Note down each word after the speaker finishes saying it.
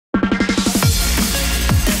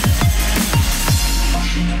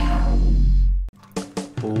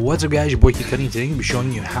What's up, guys? Your boy Kid Cutting. Today I'm going to be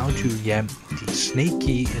showing you how to get the snake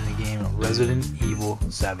key in the game Resident Evil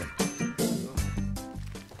 7.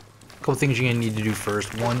 Couple things you're going to need to do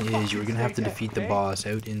first. One is you're going to have to defeat the boss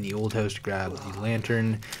out in the old house to grab the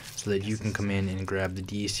lantern so that you can come in and grab the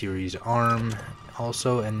D-Series arm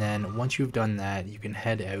also. And then once you've done that, you can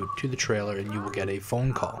head out to the trailer and you will get a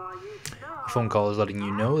phone call. The phone call is letting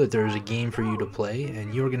you know that there is a game for you to play,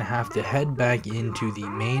 and you're going to have to head back into the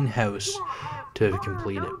main house to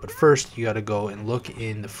complete it. But first, you got to go and look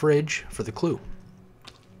in the fridge for the clue.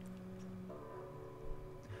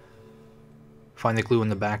 Find the clue in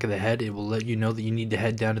the back of the head. It will let you know that you need to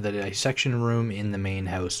head down to the dissection room in the main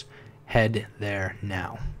house. Head there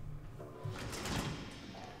now.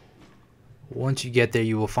 Once you get there,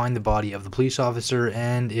 you will find the body of the police officer,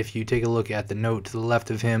 and if you take a look at the note to the left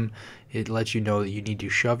of him, it lets you know that you need to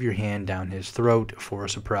shove your hand down his throat for a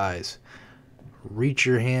surprise. Reach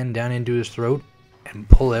your hand down into his throat and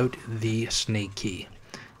pull out the snake key.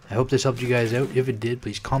 I hope this helped you guys out. If it did,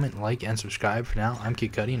 please comment, like, and subscribe. For now, I'm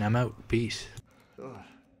Kid Cuddy, and I'm out. Peace.